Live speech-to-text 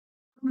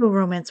Hello,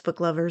 romance book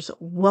lovers.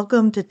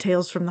 Welcome to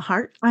Tales from the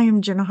Heart. I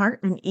am Jenna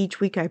Hart, and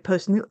each week I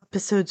post new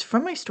episodes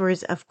from my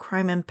stories of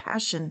crime and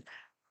passion.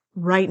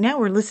 Right now,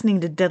 we're listening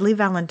to Deadly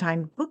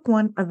Valentine, Book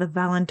 1 of the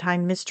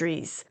Valentine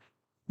Mysteries.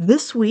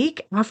 This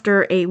week,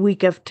 after a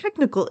week of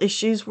technical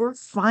issues, we're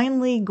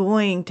finally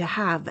going to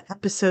have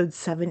episode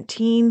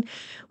 17,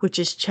 which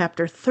is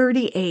chapter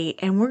 38,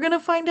 and we're going to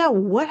find out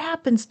what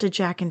happens to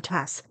Jack and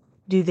Tess.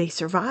 Do they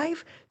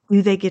survive?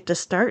 Do they get to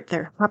start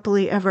their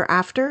happily ever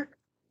after?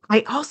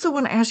 I also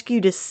want to ask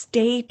you to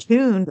stay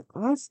tuned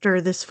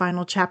after this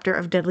final chapter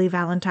of Deadly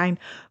Valentine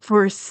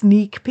for a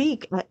sneak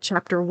peek at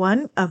chapter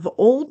 1 of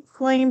Old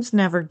Flames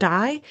Never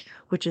Die,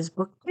 which is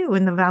book 2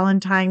 in the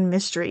Valentine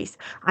Mysteries.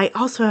 I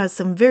also have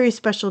some very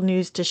special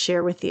news to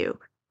share with you.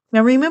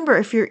 Now remember,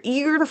 if you're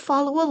eager to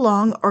follow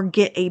along or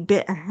get a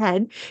bit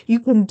ahead, you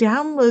can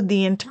download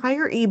the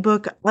entire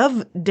ebook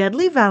of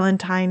Deadly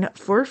Valentine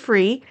for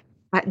free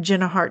at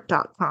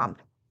jennahart.com.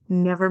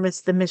 Never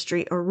miss the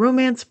mystery or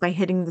romance by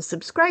hitting the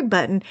subscribe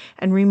button,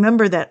 and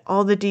remember that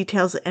all the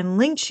details and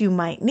links you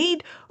might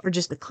need are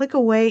just a click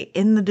away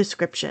in the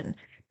description.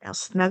 Now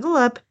snuggle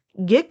up,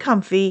 get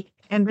comfy,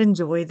 and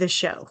enjoy the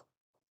show.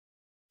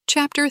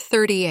 Chapter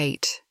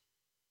 38.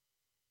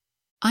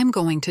 I'm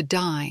going to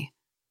die.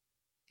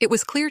 It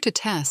was clear to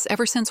Tess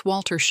ever since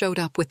Walter showed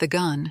up with the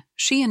gun,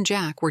 she and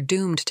Jack were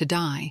doomed to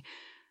die.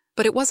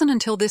 But it wasn't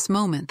until this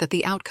moment that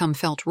the outcome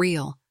felt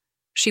real.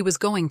 She was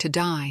going to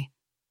die.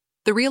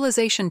 The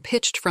realization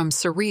pitched from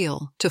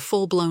surreal to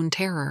full-blown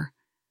terror.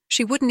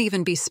 She wouldn't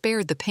even be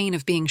spared the pain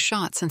of being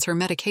shot since her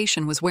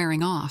medication was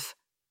wearing off.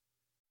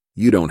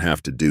 "You don't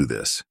have to do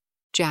this,"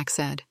 Jack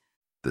said.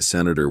 "The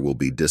senator will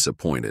be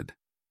disappointed."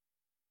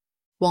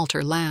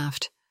 Walter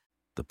laughed.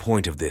 "The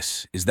point of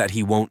this is that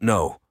he won't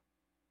know."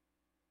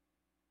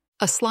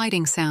 A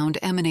sliding sound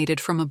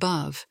emanated from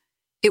above.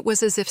 It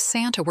was as if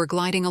Santa were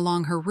gliding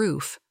along her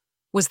roof.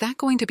 Was that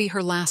going to be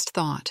her last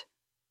thought?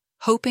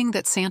 Hoping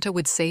that Santa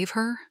would save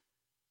her?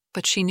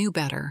 But she knew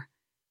better.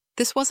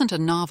 This wasn't a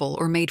novel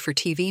or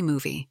made-for-TV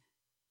movie.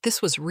 This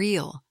was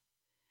real.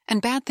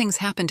 And bad things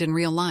happened in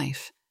real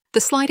life. The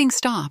sliding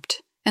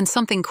stopped, and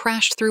something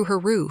crashed through her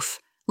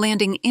roof,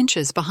 landing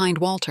inches behind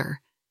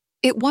Walter.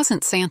 It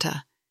wasn't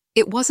Santa.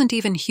 It wasn't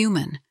even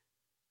human.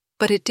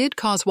 But it did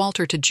cause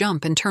Walter to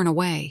jump and turn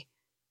away.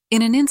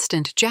 In an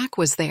instant, Jack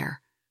was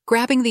there,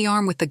 grabbing the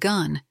arm with the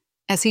gun,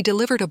 as he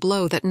delivered a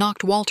blow that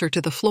knocked Walter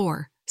to the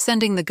floor,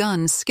 sending the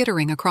gun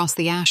skittering across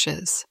the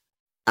ashes.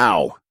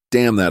 Ow!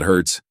 Damn, that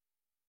hurts.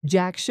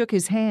 Jack shook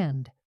his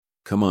hand.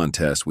 Come on,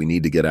 Tess, we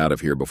need to get out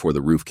of here before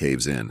the roof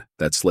caves in.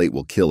 That slate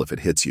will kill if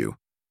it hits you.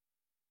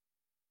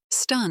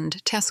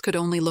 Stunned, Tess could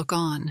only look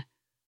on.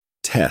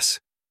 Tess.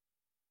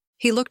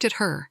 He looked at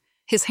her,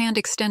 his hand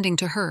extending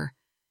to her.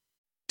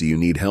 Do you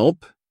need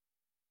help?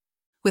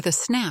 With a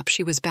snap,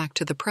 she was back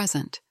to the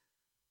present.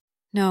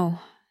 No,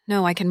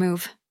 I can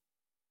move.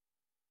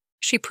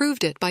 She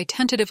proved it by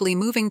tentatively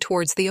moving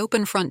towards the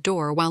open front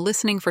door while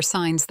listening for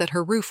signs that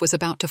her roof was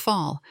about to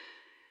fall.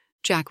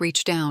 Jack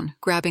reached down,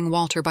 grabbing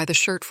Walter by the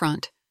shirt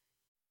front.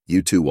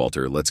 You too,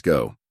 Walter. Let's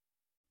go.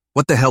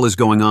 What the hell is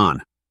going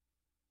on?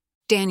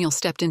 Daniel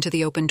stepped into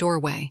the open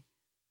doorway.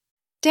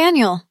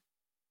 Daniel!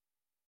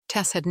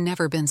 Tess had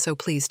never been so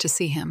pleased to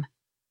see him.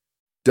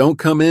 Don't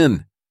come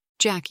in,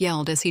 Jack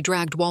yelled as he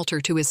dragged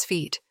Walter to his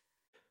feet.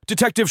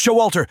 "Detective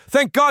Showalter,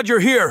 thank God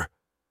you're here!"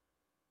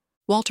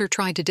 Walter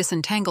tried to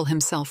disentangle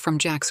himself from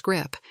Jack's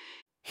grip.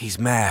 "He's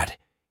mad.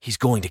 He's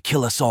going to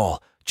kill us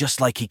all,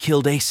 just like he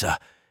killed Asa,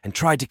 and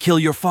tried to kill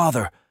your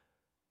father."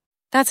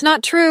 That's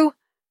not true!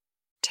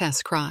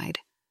 Tess cried.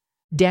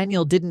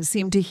 Daniel didn't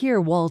seem to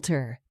hear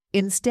Walter.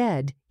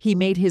 Instead, he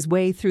made his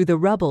way through the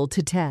rubble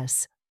to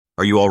Tess.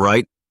 Are you all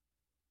right?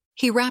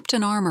 He wrapped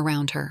an arm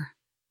around her.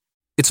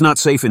 It's not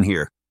safe in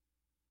here.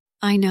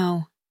 I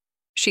know,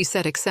 she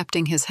said,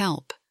 accepting his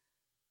help.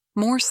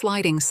 More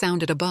sliding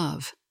sounded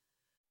above.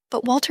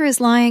 but Walter is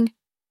lying.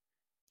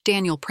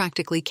 Daniel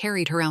practically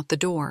carried her out the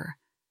door.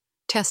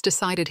 Tess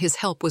decided his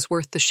help was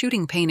worth the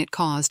shooting pain it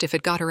caused if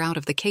it got her out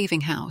of the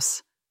caving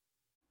house.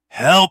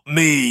 "Help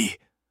me!"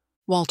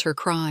 Walter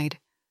cried.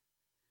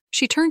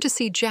 She turned to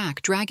see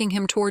Jack dragging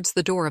him towards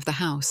the door of the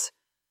house.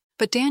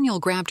 But Daniel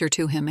grabbed her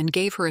to him and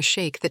gave her a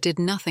shake that did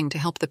nothing to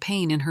help the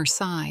pain in her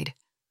side.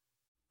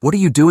 What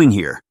are you doing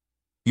here?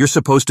 You're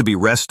supposed to be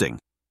resting.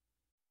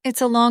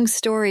 It's a long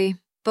story,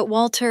 but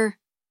Walter...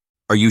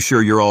 Are you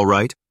sure you're all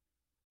right?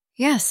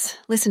 Yes,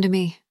 listen to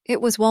me.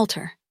 It was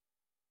Walter.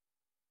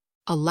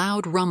 A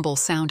loud rumble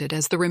sounded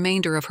as the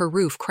remainder of her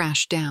roof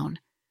crashed down.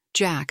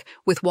 Jack,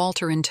 with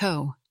Walter in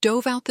tow,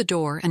 dove out the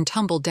door and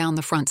tumbled down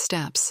the front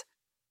steps.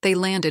 They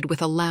landed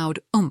with a loud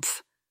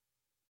oomph.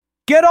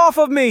 "Get off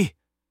of me!"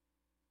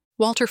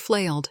 Walter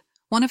flailed,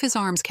 one of his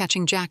arms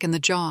catching Jack in the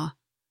jaw.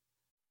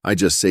 I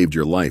just saved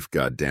your life,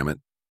 goddammit,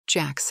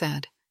 Jack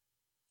said.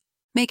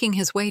 Making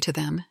his way to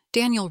them,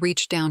 Daniel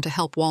reached down to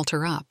help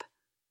Walter up.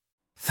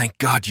 "Thank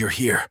God you're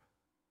here."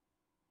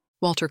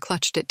 Walter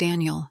clutched at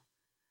Daniel.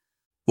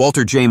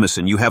 Walter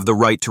Jameson, you have the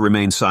right to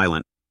remain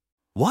silent.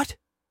 "What?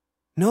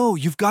 No,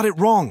 you've got it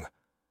wrong."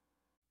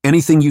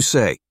 Anything you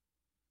say.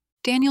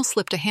 Daniel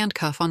slipped a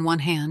handcuff on one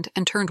hand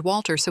and turned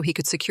Walter so he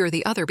could secure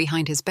the other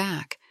behind his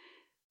back.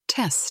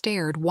 Tess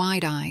stared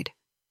wide-eyed.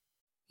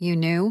 You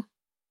knew?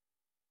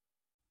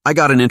 I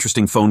got an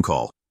interesting phone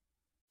call.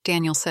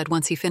 Daniel said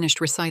once he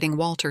finished reciting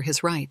Walter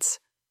his rights.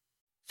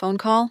 Phone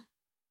call?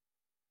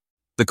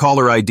 The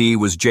caller ID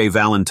was J.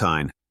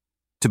 Valentine.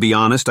 To be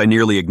honest, I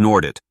nearly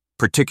ignored it,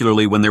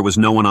 particularly when there was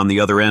no one on the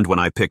other end when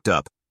I picked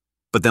up.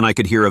 But then I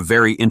could hear a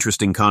very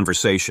interesting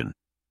conversation.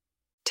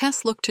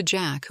 Tess looked to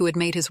Jack, who had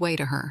made his way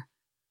to her.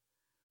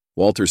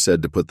 Walter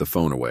said to put the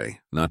phone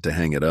away, not to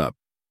hang it up.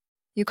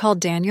 You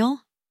called Daniel?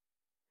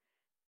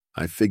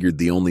 I figured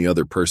the only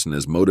other person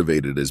as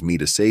motivated as me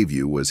to save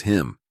you was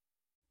him.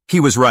 He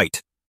was right,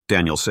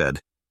 Daniel said.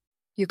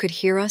 You could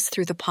hear us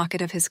through the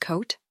pocket of his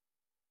coat?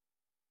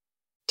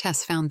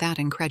 Tess found that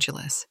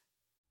incredulous.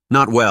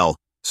 Not well,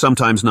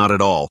 sometimes not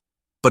at all,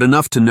 but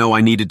enough to know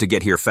I needed to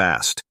get here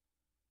fast.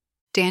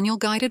 Daniel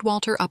guided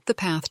Walter up the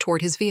path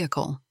toward his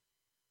vehicle.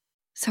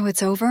 So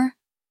it's over?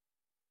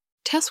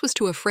 Tess was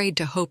too afraid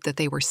to hope that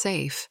they were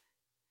safe.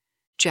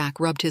 Jack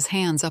rubbed his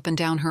hands up and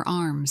down her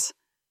arms.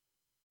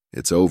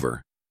 It's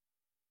over.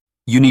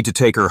 You need to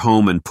take her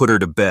home and put her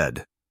to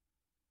bed.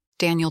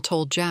 Daniel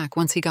told Jack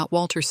once he got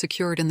Walter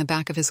secured in the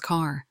back of his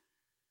car.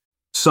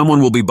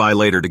 Someone will be by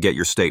later to get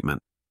your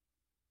statement.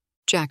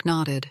 Jack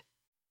nodded.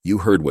 You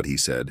heard what he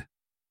said.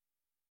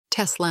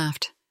 Tess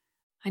laughed.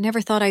 I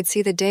never thought I'd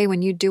see the day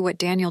when you'd do what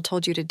Daniel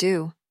told you to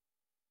do.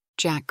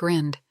 Jack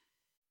grinned.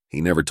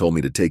 He never told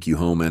me to take you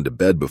home and to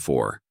bed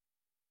before.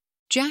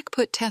 Jack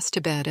put Tess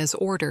to bed as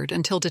ordered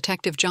until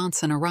Detective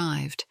Johnson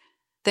arrived.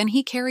 Then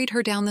he carried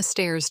her down the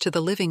stairs to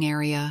the living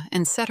area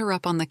and set her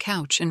up on the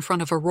couch in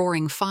front of a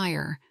roaring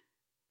fire.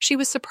 She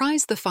was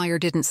surprised the fire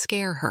didn't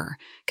scare her,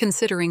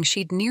 considering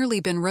she'd nearly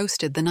been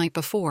roasted the night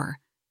before.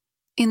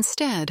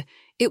 Instead,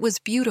 it was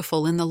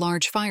beautiful in the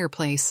large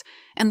fireplace,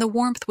 and the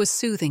warmth was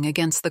soothing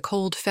against the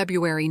cold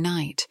February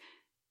night.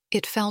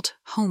 It felt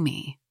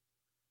homey.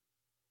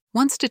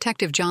 Once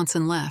Detective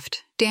Johnson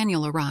left,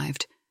 Daniel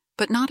arrived,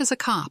 but not as a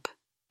cop,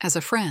 as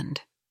a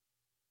friend.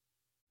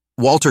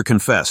 Walter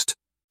confessed,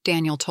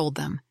 Daniel told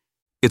them.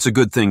 It's a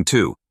good thing,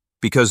 too,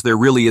 because there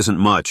really isn't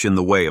much in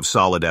the way of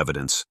solid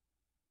evidence.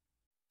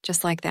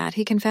 Just like that,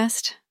 he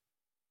confessed?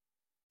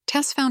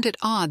 Tess found it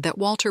odd that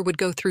Walter would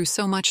go through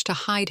so much to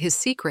hide his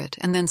secret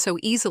and then so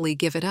easily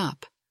give it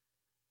up.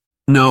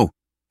 No,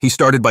 he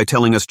started by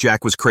telling us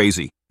Jack was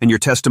crazy, and your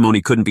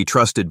testimony couldn't be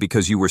trusted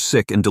because you were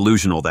sick and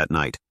delusional that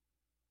night.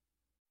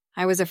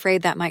 I was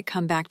afraid that might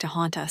come back to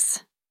haunt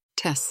us,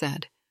 Tess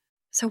said.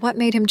 So what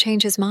made him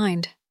change his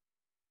mind?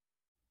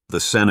 The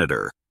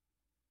senator.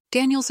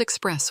 Daniel's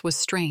express was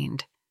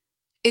strained.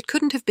 It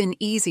couldn't have been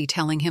easy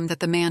telling him that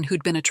the man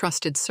who'd been a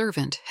trusted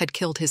servant had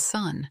killed his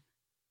son,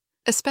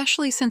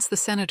 especially since the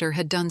senator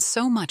had done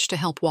so much to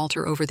help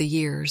Walter over the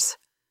years.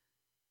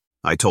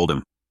 I told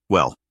him,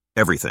 well,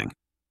 everything.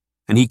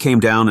 And he came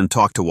down and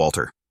talked to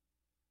Walter.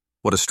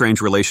 What a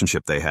strange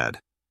relationship they had.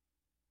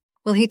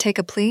 Will he take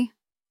a plea?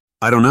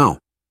 I don't know.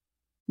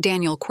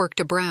 Daniel quirked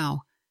a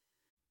brow.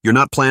 You're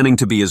not planning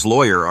to be his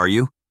lawyer, are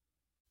you?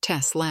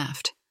 Tess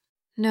laughed.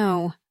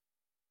 No.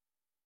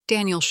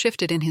 Daniel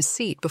shifted in his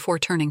seat before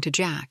turning to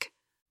Jack.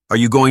 Are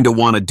you going to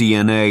want a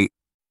DNA?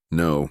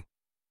 No.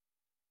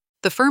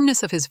 The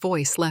firmness of his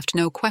voice left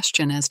no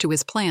question as to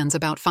his plans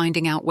about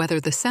finding out whether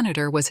the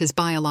senator was his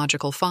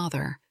biological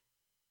father.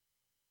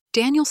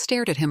 Daniel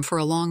stared at him for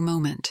a long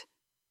moment.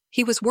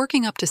 He was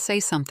working up to say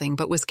something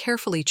but was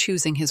carefully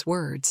choosing his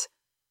words.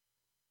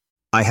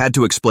 I had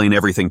to explain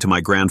everything to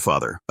my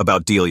grandfather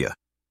about Delia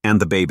and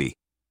the baby.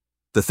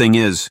 The thing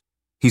is,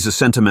 he's a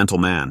sentimental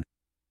man.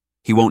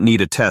 He won't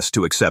need a test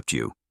to accept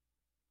you.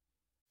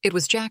 It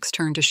was Jack's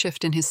turn to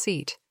shift in his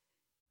seat.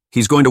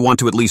 He's going to want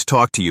to at least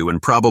talk to you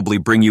and probably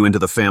bring you into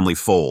the family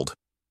fold,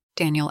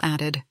 Daniel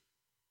added.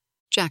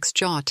 Jack's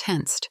jaw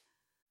tensed.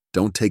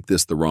 Don't take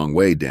this the wrong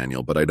way,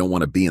 Daniel, but I don't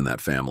want to be in that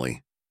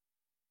family.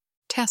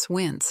 Tess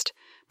winced,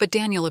 but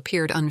Daniel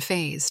appeared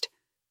unfazed.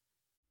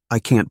 I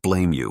can't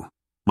blame you.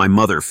 My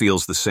mother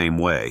feels the same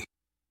way.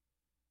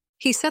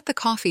 He set the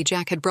coffee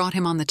Jack had brought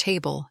him on the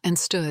table and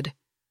stood.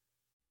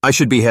 I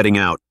should be heading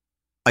out.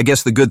 I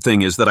guess the good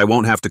thing is that I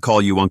won't have to call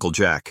you Uncle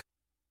Jack.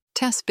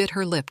 Tess bit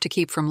her lip to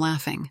keep from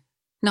laughing,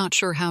 not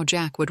sure how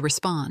Jack would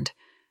respond,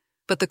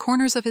 but the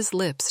corners of his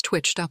lips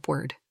twitched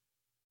upward.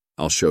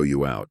 I'll show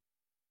you out.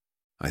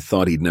 I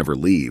thought he'd never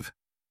leave.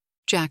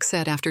 Jack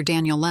said after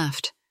Daniel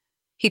left.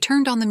 He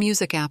turned on the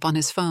music app on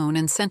his phone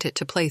and sent it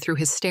to play through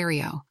his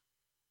stereo.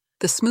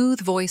 The smooth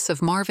voice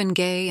of Marvin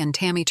Gaye and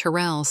Tammy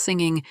Terrell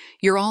singing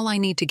 "You're All I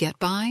Need to Get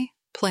By"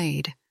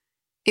 played.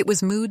 It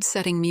was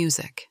mood-setting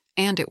music,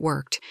 and it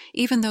worked,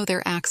 even though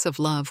their acts of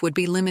love would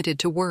be limited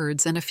to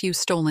words and a few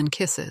stolen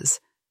kisses,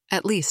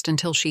 at least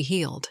until she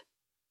healed.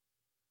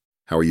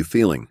 How are you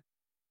feeling?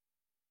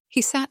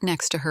 He sat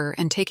next to her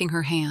and taking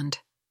her hand.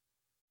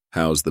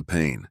 How's the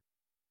pain?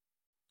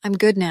 I'm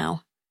good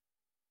now.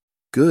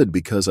 Good,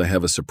 because I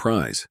have a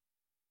surprise.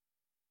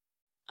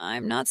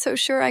 I'm not so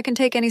sure I can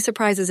take any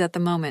surprises at the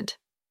moment.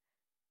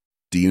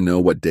 Do you know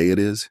what day it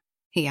is?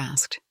 He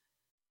asked.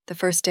 The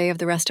first day of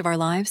the rest of our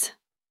lives?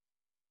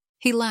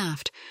 He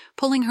laughed,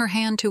 pulling her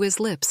hand to his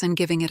lips and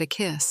giving it a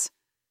kiss.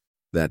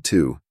 That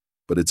too,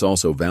 but it's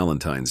also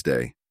Valentine's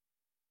Day.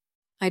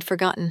 I'd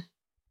forgotten.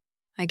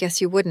 I guess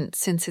you wouldn't,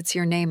 since it's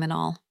your name and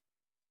all.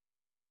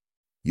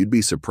 You'd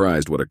be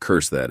surprised what a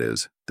curse that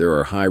is. There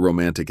are high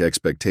romantic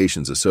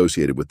expectations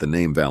associated with the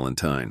name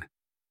Valentine.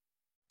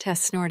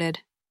 Tess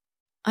snorted.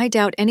 I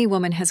doubt any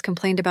woman has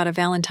complained about a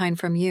Valentine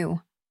from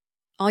you.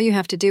 All you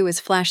have to do is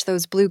flash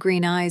those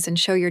blue-green eyes and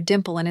show your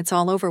dimple and it's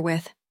all over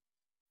with.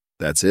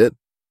 That's it?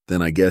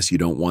 Then I guess you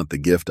don't want the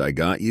gift I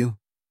got you?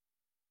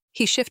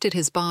 He shifted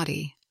his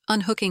body,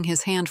 unhooking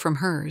his hand from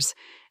hers,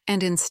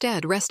 and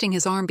instead resting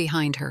his arm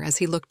behind her as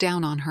he looked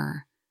down on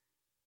her.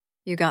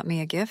 You got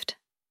me a gift?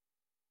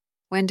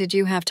 When did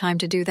you have time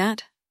to do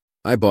that?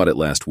 I bought it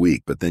last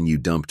week, but then you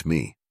dumped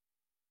me.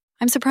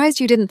 I'm surprised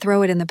you didn't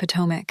throw it in the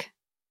Potomac.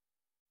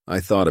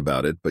 I thought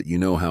about it, but you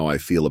know how I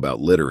feel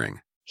about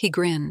littering. He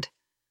grinned.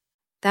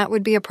 That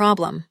would be a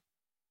problem.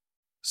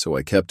 So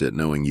I kept it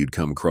knowing you'd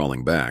come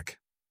crawling back.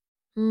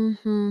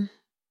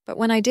 But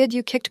when I did,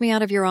 you kicked me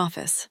out of your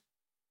office.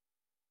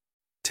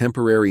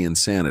 Temporary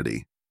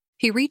insanity.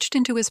 He reached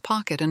into his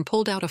pocket and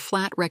pulled out a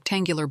flat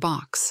rectangular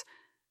box.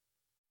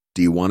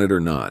 Do you want it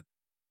or not?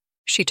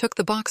 She took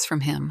the box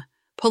from him,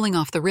 pulling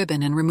off the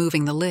ribbon and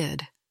removing the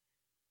lid.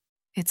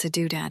 It's a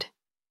doodad.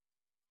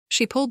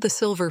 She pulled the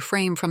silver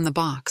frame from the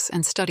box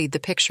and studied the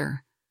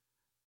picture.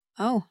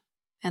 Oh,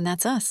 and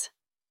that's us.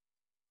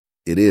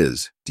 It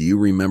is. Do you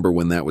remember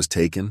when that was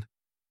taken?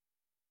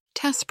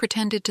 Tess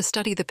pretended to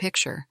study the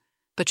picture,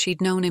 but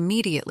she'd known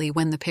immediately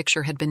when the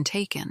picture had been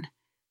taken.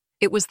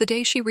 It was the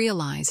day she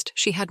realized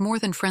she had more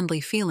than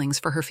friendly feelings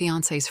for her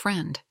fiancé's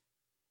friend.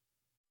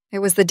 It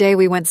was the day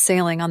we went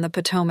sailing on the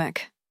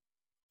Potomac.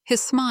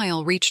 His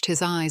smile reached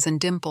his eyes and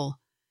dimple.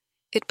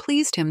 It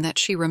pleased him that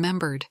she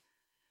remembered,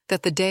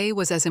 that the day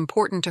was as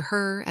important to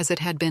her as it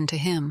had been to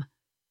him.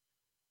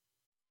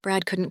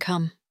 Brad couldn't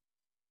come,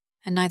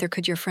 and neither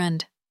could your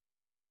friend.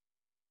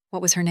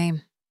 What was her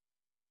name?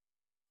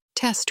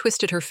 Tess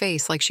twisted her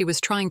face like she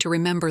was trying to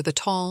remember the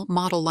tall,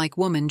 model-like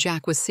woman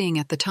Jack was seeing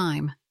at the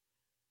time.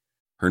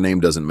 Her name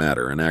doesn't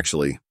matter, and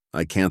actually,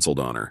 I canceled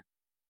on her.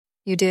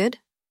 You did?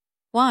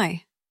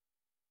 Why?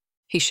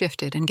 He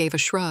shifted and gave a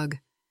shrug.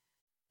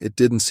 It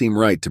didn't seem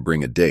right to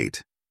bring a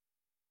date.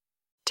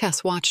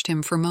 Tess watched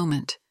him for a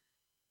moment.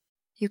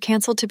 You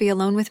canceled to be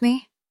alone with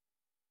me?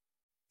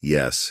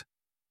 Yes.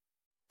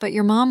 But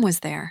your mom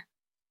was there.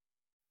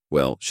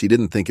 Well, she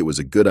didn't think it was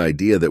a good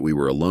idea that we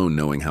were alone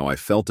knowing how I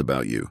felt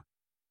about you.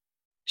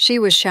 She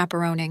was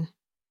chaperoning.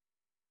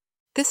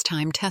 This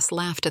time Tess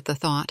laughed at the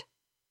thought.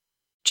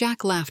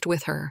 Jack laughed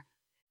with her.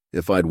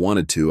 If I'd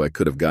wanted to, I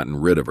could have gotten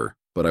rid of her,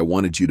 but I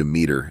wanted you to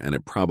meet her, and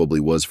it probably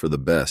was for the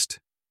best.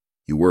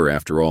 You were,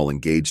 after all,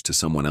 engaged to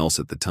someone else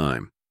at the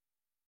time.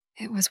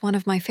 It was one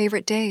of my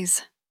favorite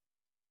days.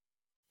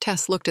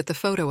 Tess looked at the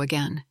photo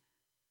again.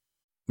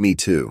 Me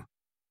too.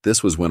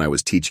 This was when I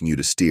was teaching you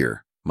to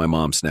steer. My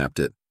mom snapped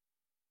it.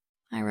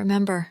 I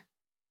remember.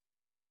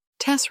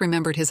 Tess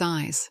remembered his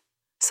eyes.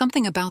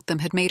 Something about them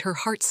had made her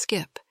heart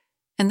skip,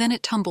 and then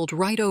it tumbled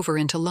right over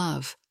into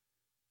love.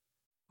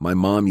 My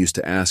mom used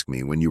to ask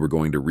me when you were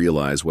going to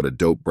realize what a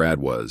dope Brad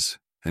was,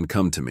 and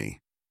come to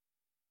me.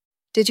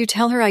 Did you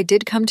tell her I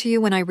did come to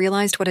you when I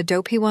realized what a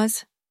dope he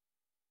was?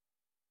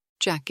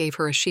 Jack gave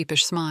her a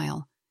sheepish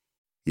smile.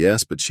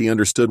 Yes, but she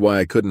understood why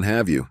I couldn't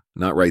have you,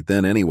 not right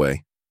then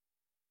anyway.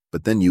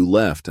 But then you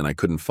left and I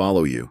couldn't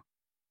follow you.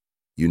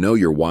 You know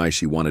you're why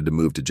she wanted to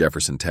move to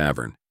Jefferson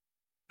Tavern.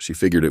 She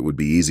figured it would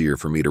be easier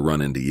for me to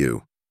run into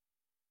you.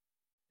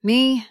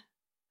 Me?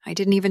 I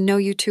didn't even know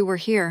you two were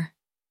here.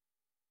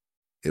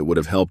 It would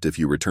have helped if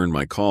you returned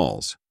my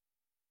calls.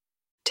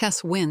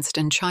 Tess winced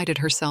and chided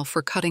herself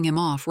for cutting him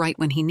off right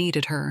when he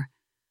needed her.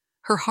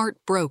 Her heart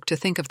broke to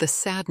think of the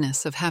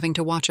sadness of having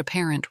to watch a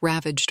parent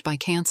ravaged by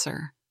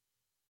cancer.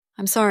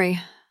 I'm sorry.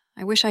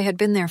 I wish I had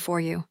been there for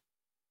you.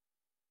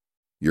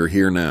 You're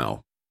here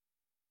now.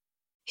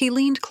 He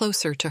leaned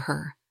closer to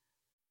her.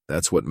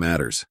 That's what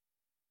matters.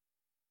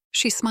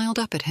 She smiled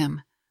up at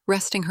him,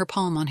 resting her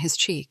palm on his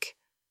cheek.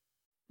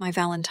 My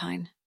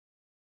Valentine.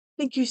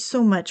 Thank you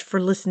so much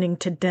for listening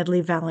to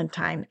Deadly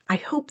Valentine. I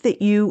hope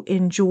that you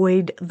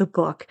enjoyed the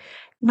book.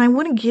 And I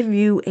want to give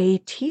you a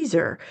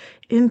teaser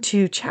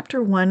into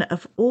Chapter 1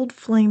 of Old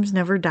Flames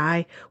Never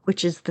Die,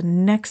 which is the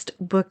next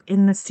book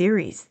in the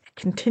series.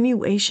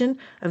 Continuation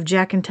of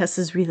Jack and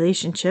Tessa's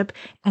relationship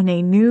and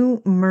a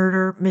new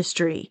murder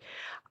mystery.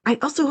 I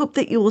also hope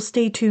that you will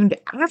stay tuned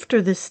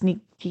after the sneak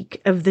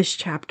peek of this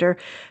chapter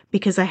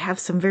because I have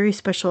some very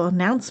special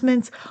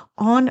announcements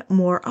on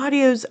more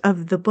audios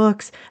of the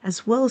books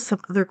as well as some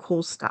other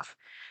cool stuff.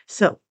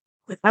 So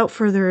without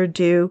further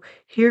ado,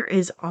 here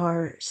is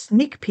our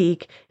sneak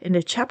peek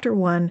into Chapter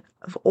 1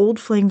 of Old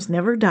Flames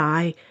Never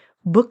Die,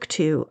 Book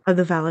 2 of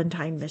the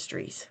Valentine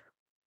Mysteries.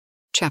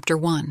 Chapter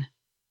 1.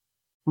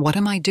 What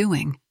am I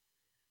doing?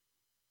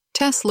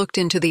 Tess looked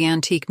into the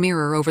antique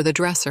mirror over the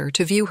dresser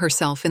to view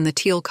herself in the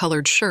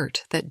teal-colored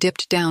shirt that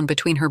dipped down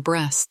between her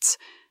breasts.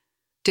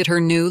 Did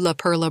her new La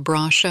Perla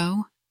bra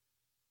show?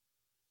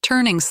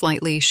 Turning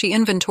slightly, she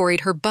inventoried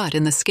her butt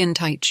in the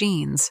skin-tight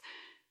jeans.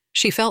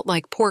 She felt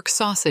like pork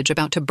sausage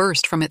about to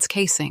burst from its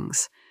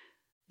casings.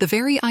 The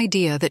very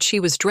idea that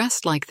she was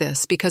dressed like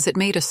this because it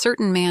made a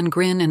certain man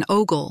grin and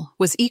ogle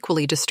was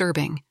equally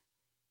disturbing.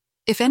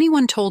 If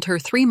anyone told her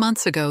 3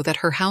 months ago that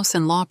her house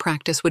and law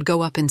practice would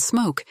go up in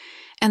smoke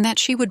and that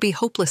she would be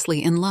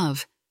hopelessly in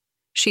love,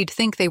 she'd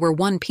think they were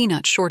 1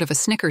 peanut short of a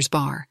Snickers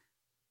bar.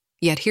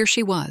 Yet here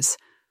she was,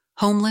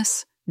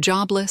 homeless,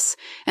 jobless,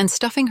 and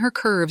stuffing her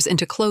curves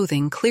into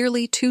clothing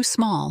clearly too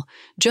small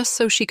just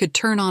so she could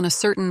turn on a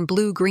certain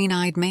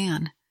blue-green-eyed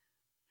man.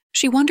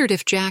 She wondered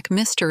if Jack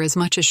missed her as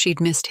much as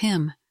she'd missed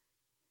him.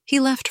 He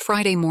left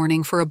Friday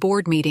morning for a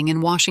board meeting in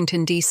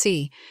Washington,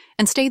 D.C.,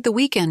 and stayed the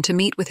weekend to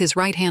meet with his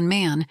right-hand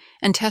man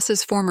and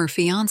Tess's former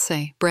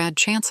fiancé, Brad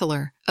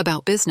Chancellor,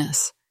 about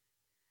business.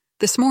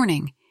 This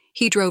morning,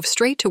 he drove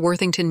straight to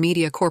Worthington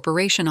Media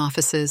Corporation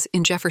offices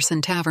in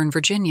Jefferson Tavern,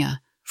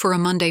 Virginia, for a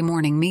Monday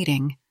morning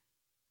meeting.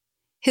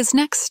 His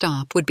next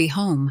stop would be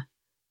home.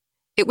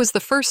 It was the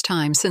first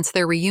time since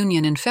their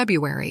reunion in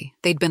February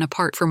they'd been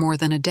apart for more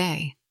than a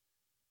day.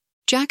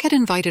 Jack had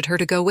invited her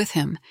to go with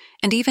him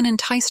and even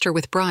enticed her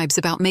with bribes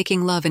about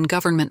making love in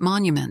government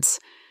monuments,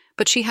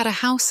 but she had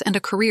a house and a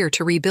career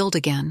to rebuild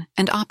again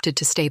and opted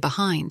to stay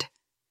behind.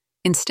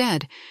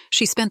 Instead,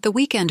 she spent the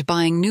weekend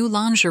buying new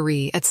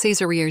lingerie at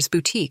Césarier's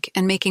boutique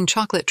and making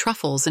chocolate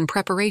truffles in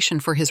preparation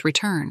for his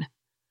return.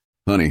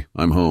 Honey,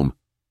 I'm home.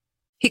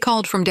 He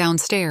called from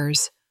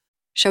downstairs.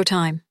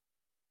 Showtime.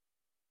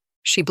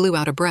 She blew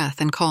out a breath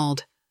and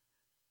called.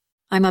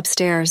 I'm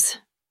upstairs.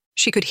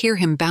 She could hear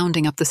him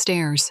bounding up the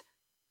stairs.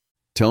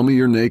 Tell me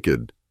you're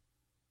naked.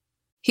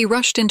 He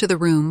rushed into the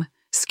room,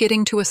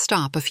 skidding to a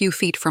stop a few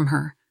feet from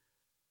her.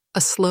 A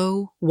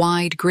slow,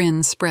 wide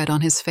grin spread on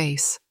his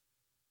face.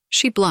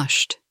 She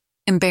blushed,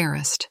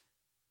 embarrassed.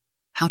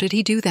 How did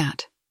he do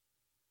that?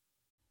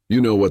 You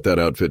know what that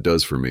outfit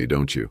does for me,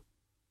 don't you?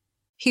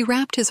 He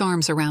wrapped his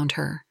arms around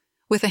her.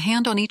 With a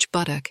hand on each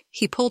buttock,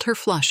 he pulled her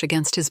flush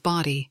against his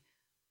body.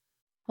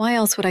 Why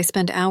else would I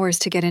spend hours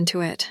to get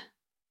into it?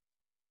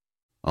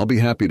 I'll be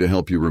happy to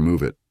help you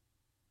remove it.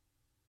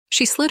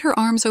 She slid her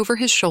arms over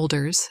his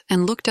shoulders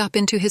and looked up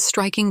into his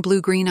striking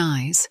blue-green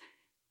eyes.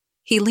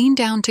 He leaned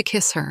down to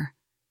kiss her.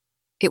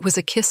 It was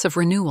a kiss of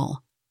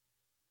renewal,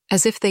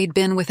 as if they'd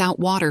been without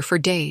water for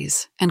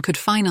days and could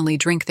finally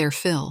drink their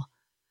fill.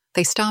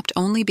 They stopped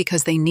only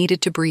because they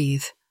needed to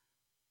breathe.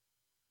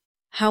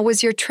 How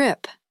was your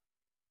trip?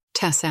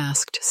 Tess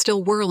asked,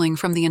 still whirling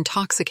from the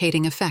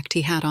intoxicating effect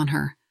he had on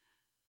her.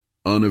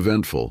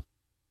 Uneventful.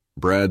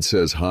 Brad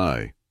says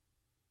hi.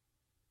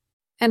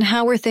 And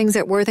how were things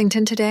at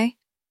Worthington today?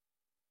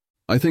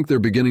 I think they're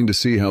beginning to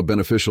see how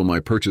beneficial my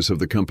purchase of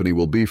the company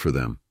will be for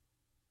them.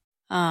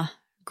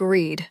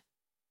 Greed.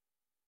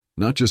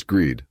 Not just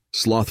greed,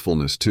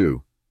 slothfulness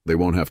too. They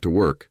won't have to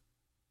work.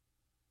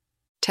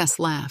 Tess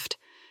laughed.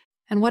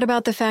 And what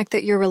about the fact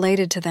that you're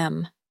related to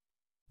them?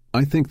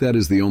 I think that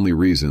is the only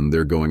reason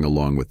they're going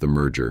along with the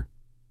merger.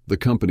 The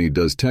company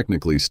does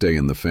technically stay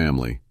in the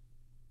family.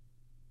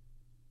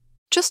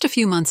 Just a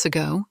few months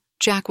ago,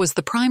 Jack was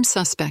the prime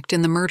suspect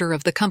in the murder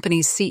of the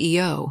company's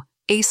CEO,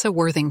 Asa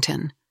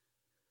Worthington.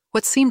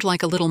 What seemed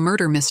like a little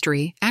murder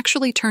mystery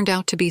actually turned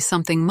out to be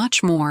something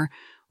much more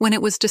when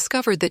it was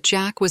discovered that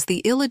Jack was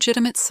the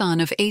illegitimate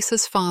son of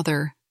Asa's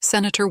father,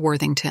 Senator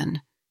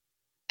Worthington.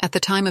 At the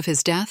time of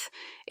his death,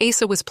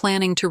 Asa was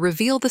planning to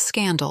reveal the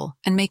scandal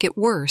and make it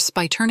worse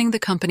by turning the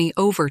company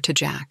over to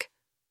Jack.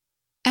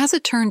 As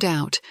it turned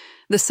out,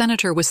 the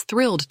senator was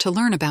thrilled to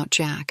learn about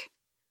Jack.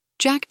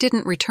 Jack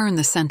didn't return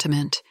the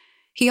sentiment.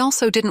 He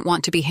also didn't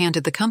want to be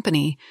handed the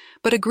company,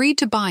 but agreed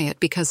to buy it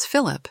because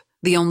Philip,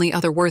 the only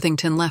other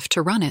Worthington left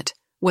to run it,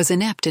 was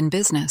inept in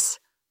business.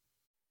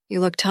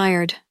 You look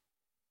tired.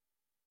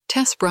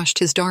 Tess brushed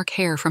his dark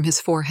hair from his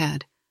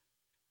forehead.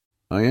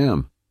 I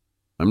am.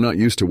 I'm not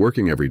used to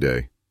working every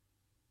day.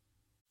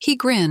 He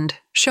grinned,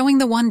 showing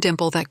the one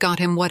dimple that got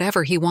him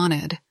whatever he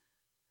wanted.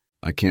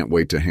 I can't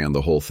wait to hand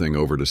the whole thing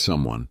over to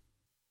someone.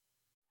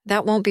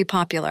 That won't be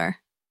popular.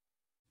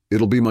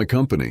 It'll be my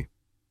company.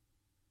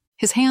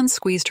 His hand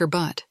squeezed her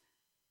butt.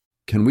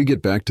 Can we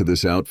get back to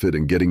this outfit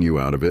and getting you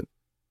out of it?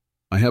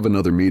 I have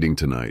another meeting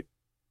tonight.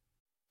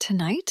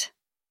 Tonight?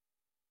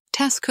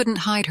 Tess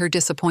couldn't hide her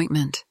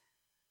disappointment.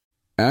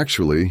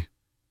 Actually...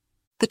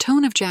 The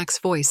tone of Jack's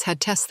voice had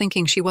Tess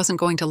thinking she wasn't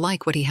going to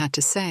like what he had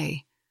to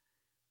say.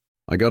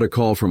 I got a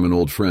call from an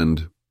old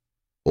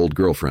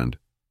girlfriend.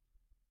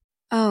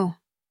 Oh.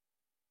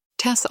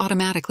 Tess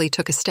automatically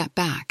took a step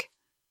back.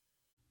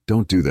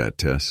 Don't do that,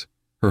 Tess.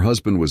 Her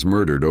husband was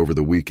murdered over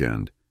the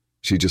weekend.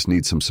 She just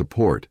needs some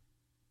support.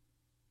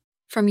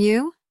 From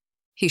you?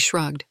 He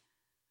shrugged.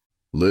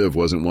 Liv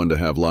wasn't one to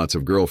have lots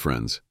of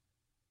girlfriends.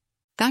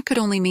 That could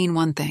only mean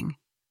one thing.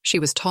 She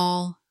was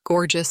tall,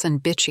 gorgeous,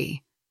 and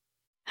bitchy.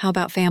 How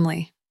about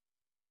family?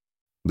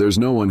 There's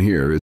no one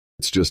here.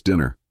 It's just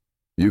dinner.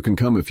 You can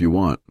come if you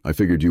want. I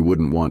figured you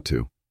wouldn't want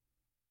to.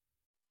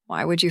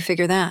 Why would you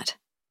figure that?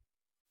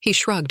 He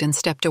shrugged and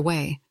stepped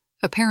away,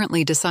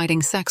 apparently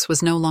deciding sex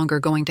was no longer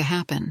going to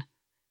happen.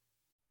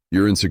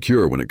 You're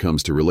insecure when it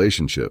comes to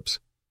relationships.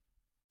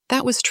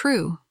 That was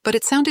true, but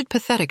it sounded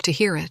pathetic to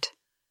hear it.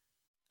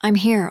 I'm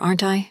here,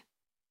 aren't I?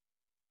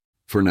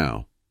 For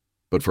now.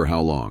 But for how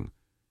long?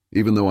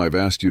 Even though I've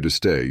asked you to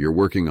stay, you're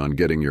working on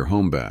getting your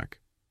home back.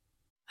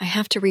 I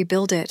have to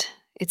rebuild it.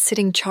 It's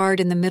sitting charred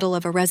in the middle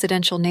of a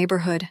residential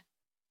neighborhood.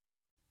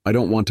 I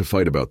don't want to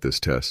fight about this,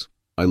 Tess.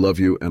 I love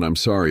you, and I'm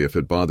sorry if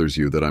it bothers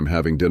you that I'm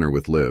having dinner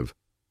with Liv.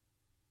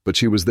 But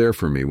she was there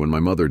for me when my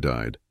mother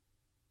died.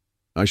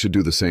 I should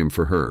do the same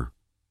for her.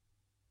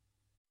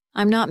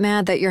 I'm not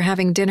mad that you're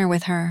having dinner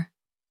with her.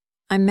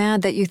 I'm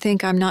mad that you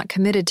think I'm not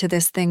committed to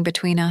this thing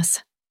between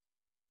us.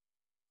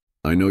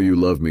 I know you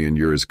love me and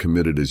you're as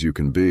committed as you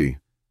can be.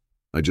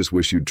 I just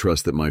wish you'd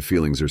trust that my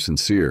feelings are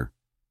sincere.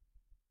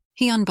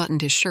 He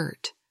unbuttoned his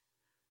shirt.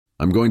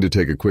 I'm going to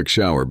take a quick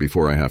shower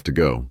before I have to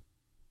go.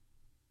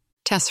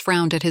 Tess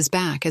frowned at his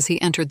back as he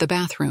entered the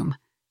bathroom.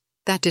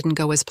 That didn't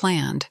go as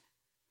planned.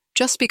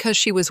 Just because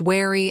she was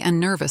wary and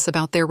nervous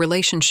about their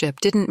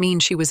relationship didn't mean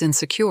she was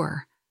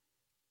insecure.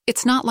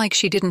 It's not like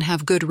she didn't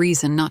have good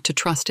reason not to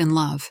trust in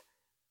love.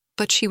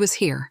 But she was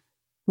here,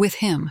 with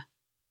him.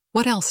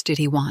 What else did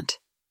he want?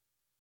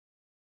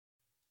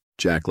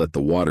 Jack let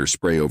the water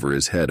spray over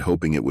his head,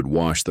 hoping it would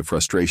wash the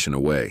frustration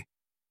away.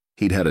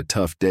 He'd had a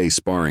tough day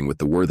sparring with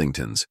the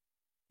Worthingtons.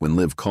 When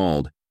Liv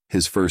called,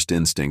 his first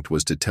instinct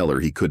was to tell her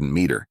he couldn't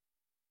meet her.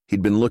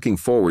 He'd been looking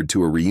forward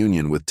to a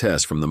reunion with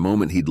Tess from the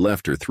moment he'd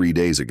left her 3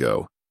 days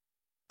ago.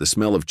 The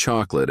smell of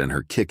chocolate and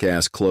her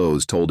kick-ass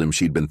clothes told him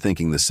she'd been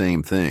thinking the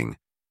same thing.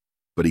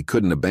 But he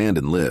couldn't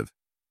abandon Liv.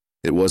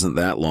 It wasn't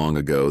that long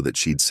ago that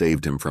she'd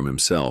saved him from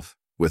himself.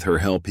 With her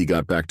help, he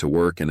got back to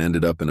work and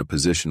ended up in a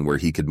position where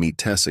he could meet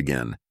Tess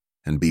again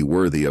and be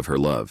worthy of her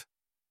love.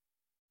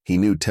 He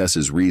knew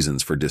Tess's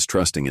reasons for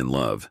distrusting in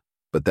love,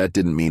 but that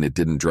didn't mean it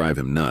didn't drive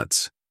him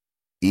nuts.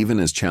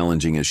 Even as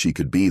challenging as she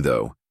could be,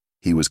 though,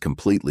 he was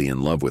completely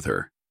in love with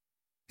her.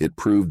 It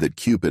proved that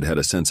Cupid had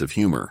a sense of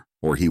humor,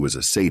 or he was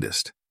a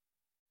sadist.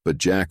 But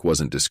Jack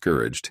wasn't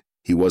discouraged.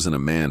 He wasn't a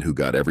man who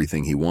got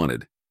everything he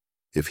wanted.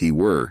 If he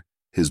were,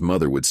 his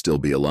mother would still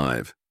be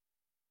alive.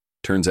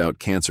 Turns out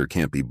cancer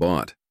can't be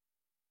bought.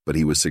 But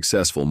he was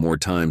successful more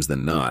times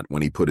than not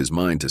when he put his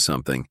mind to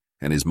something,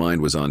 and his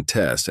mind was on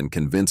Tess and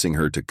convincing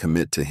her to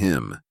commit to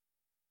him.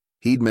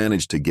 He'd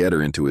managed to get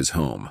her into his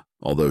home,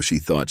 although she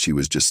thought she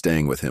was just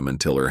staying with him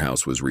until her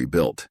house was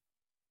rebuilt.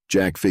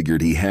 Jack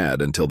figured he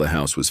had until the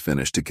house was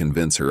finished to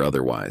convince her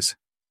otherwise.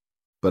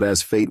 But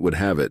as fate would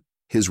have it,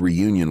 his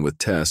reunion with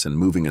Tess and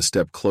moving a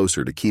step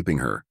closer to keeping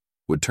her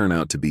would turn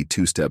out to be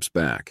 2 steps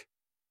back.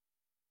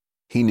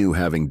 He knew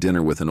having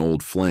dinner with an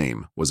old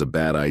flame was a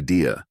bad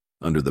idea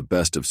under the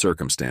best of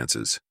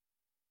circumstances.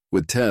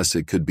 With Tess,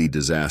 it could be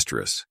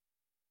disastrous.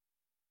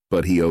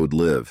 But he owed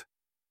Liv.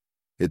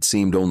 It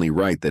seemed only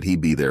right that he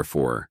be there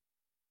for her.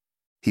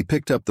 He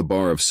picked up the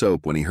bar of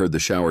soap when he heard the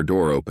shower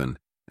door open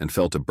and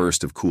felt a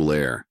burst of cool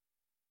air.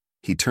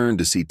 He turned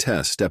to see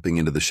Tess stepping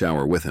into the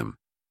shower with him.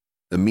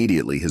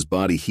 Immediately, his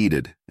body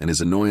heated and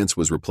his annoyance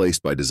was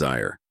replaced by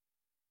desire.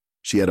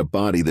 She had a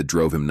body that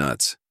drove him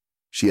nuts.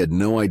 She had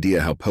no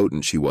idea how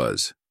potent she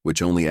was,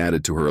 which only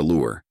added to her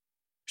allure.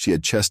 She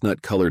had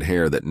chestnut-colored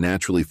hair that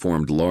naturally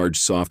formed large,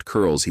 soft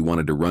curls he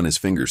wanted to run his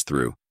fingers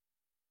through.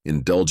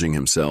 Indulging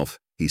himself,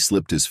 he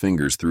slipped his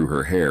fingers through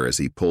her hair as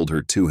he pulled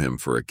her to him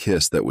for a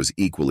kiss that was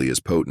equally as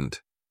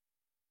potent.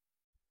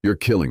 "You're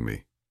killing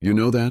me. You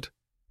know that?"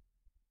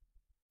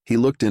 He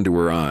looked into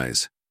her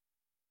eyes.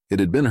 It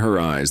had been her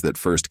eyes that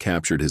first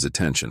captured his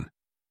attention.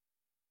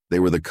 They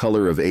were the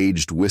color of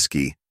aged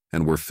whiskey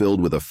and were filled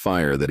with a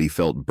fire that he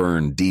felt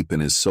burn deep in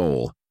his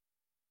soul.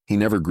 He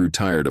never grew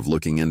tired of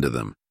looking into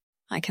them.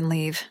 I can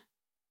leave.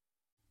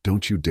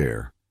 "Don't you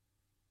dare."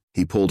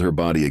 He pulled her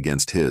body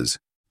against his.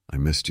 "I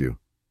missed you,"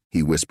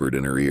 he whispered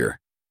in her ear.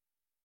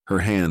 Her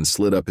hand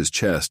slid up his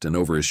chest and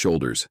over his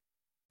shoulders.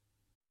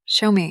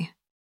 Show me.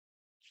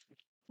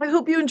 I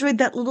hope you enjoyed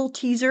that little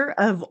teaser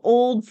of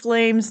Old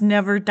Flames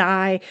Never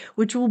Die,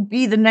 which will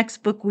be the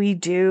next book we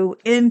do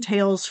in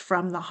Tales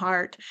from the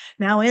Heart.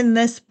 Now, in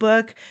this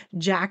book,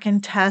 Jack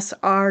and Tess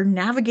are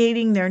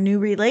navigating their new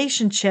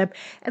relationship,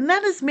 and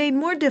that is made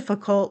more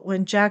difficult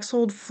when Jack's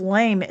old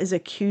flame is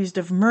accused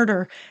of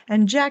murder,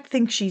 and Jack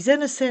thinks she's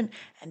innocent,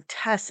 and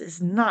Tess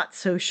is not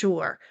so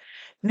sure.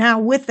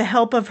 Now, with the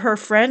help of her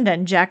friend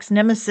and Jack's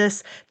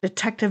nemesis,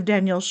 Detective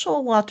Daniel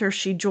Showalter,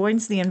 she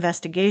joins the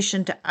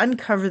investigation to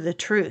uncover the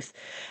truth.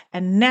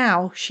 And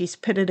now she's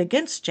pitted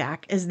against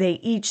Jack as they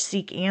each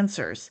seek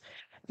answers.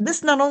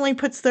 This not only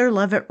puts their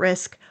love at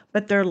risk,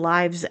 but their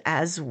lives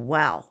as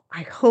well.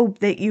 I hope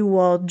that you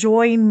will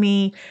join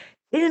me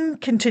in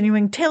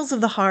continuing Tales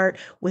of the Heart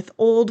with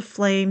Old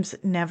Flames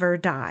Never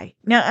Die.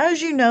 Now,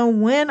 as you know,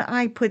 when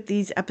I put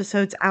these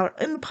episodes out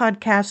in the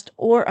podcast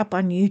or up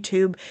on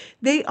YouTube,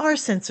 they are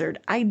censored.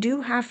 I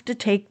do have to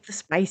take the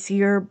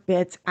spicier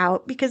bits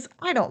out because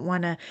I don't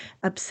want to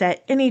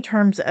upset any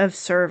terms of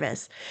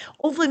service.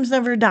 Old Flames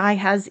Never Die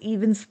has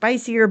even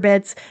spicier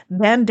bits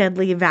than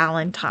Deadly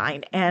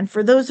Valentine. And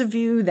for those of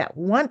you that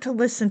want to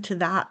listen to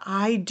that,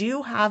 I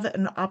do have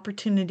an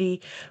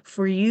opportunity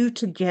for you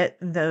to get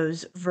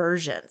those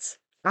versions.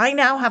 I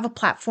now have a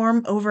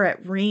platform over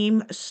at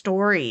Ream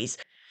Stories.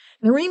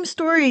 Ream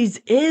Stories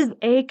is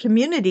a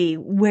community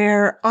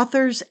where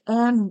authors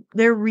and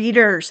their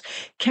readers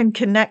can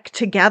connect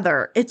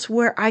together. It's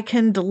where I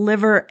can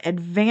deliver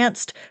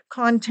advanced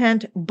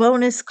content,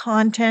 bonus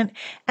content,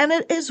 and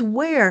it is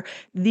where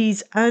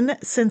these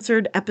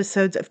uncensored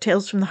episodes of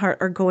Tales from the Heart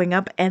are going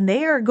up, and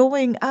they are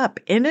going up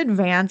in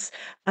advance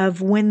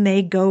of when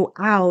they go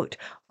out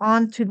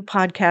onto the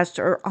podcast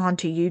or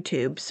onto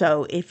YouTube.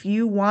 So if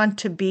you want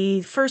to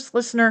be first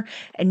listener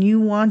and you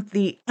want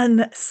the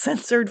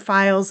uncensored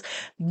files,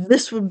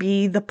 this would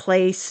be the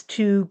place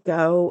to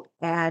go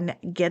and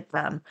get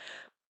them.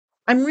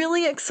 I'm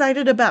really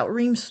excited about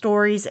Ream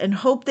Stories and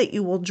hope that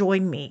you will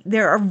join me.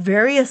 There are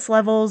various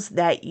levels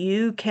that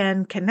you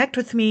can connect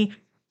with me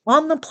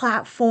on the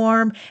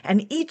platform,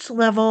 and each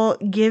level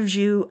gives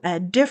you a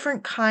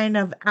different kind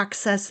of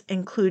access,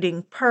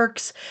 including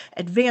perks,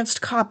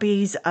 advanced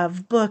copies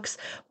of books,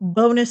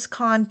 bonus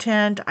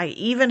content. I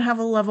even have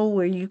a level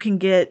where you can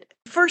get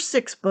first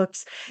 6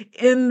 books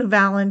in the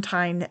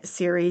Valentine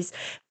series,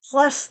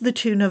 plus the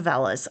 2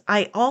 novellas.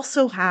 I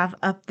also have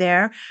up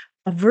there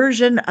a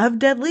version of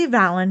Deadly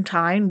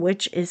Valentine,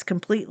 which is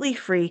completely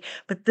free,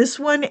 but this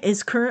one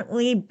is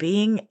currently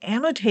being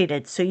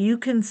annotated so you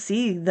can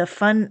see the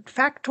fun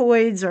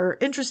factoids or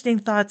interesting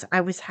thoughts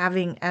I was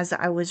having as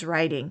I was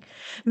writing.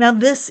 Now,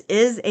 this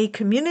is a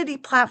community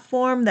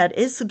platform that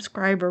is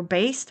subscriber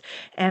based,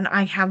 and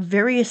I have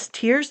various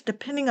tiers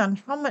depending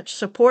on how much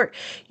support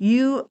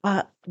you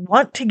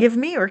want to give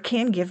me or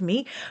can give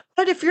me.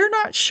 But if you're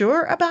not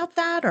sure about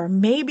that, or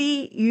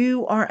maybe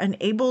you are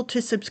unable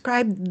to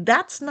subscribe,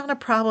 that's not a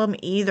problem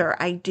either.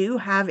 I do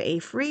have a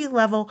free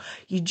level.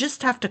 You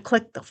just have to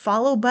click the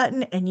follow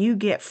button and you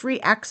get free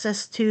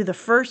access to the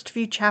first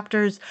few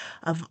chapters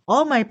of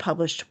all my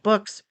published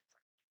books.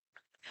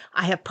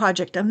 I have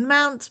project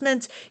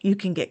announcements. You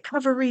can get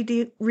cover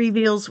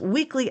reveals,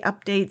 weekly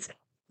updates,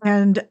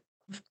 and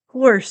of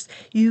course,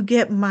 you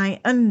get my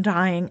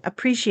undying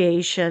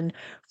appreciation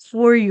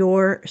for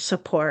your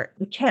support.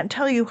 I can't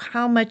tell you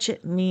how much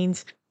it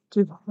means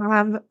to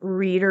have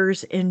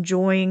readers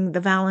enjoying the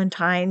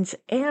Valentines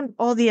and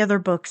all the other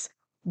books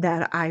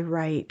that I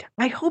write.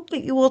 I hope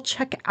that you will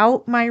check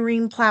out my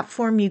Ream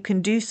platform. You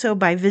can do so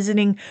by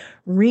visiting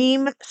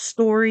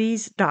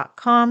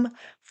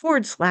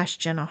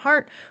reamstories.com/Jenna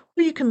Hart,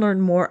 or you can learn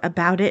more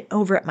about it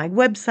over at my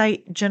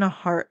website,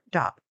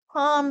 jennahart.com.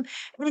 And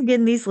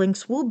again, these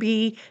links will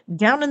be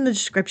down in the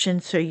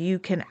description so you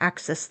can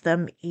access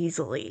them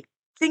easily.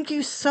 Thank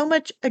you so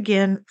much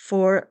again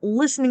for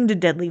listening to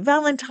Deadly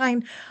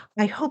Valentine.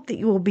 I hope that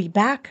you will be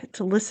back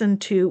to listen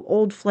to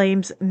Old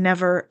Flames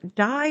Never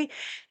Die,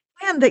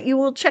 and that you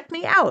will check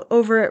me out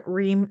over at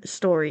Ream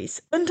Stories.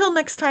 Until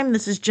next time,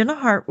 this is Jenna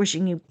Hart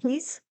wishing you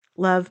peace,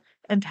 love,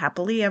 and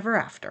happily ever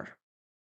after.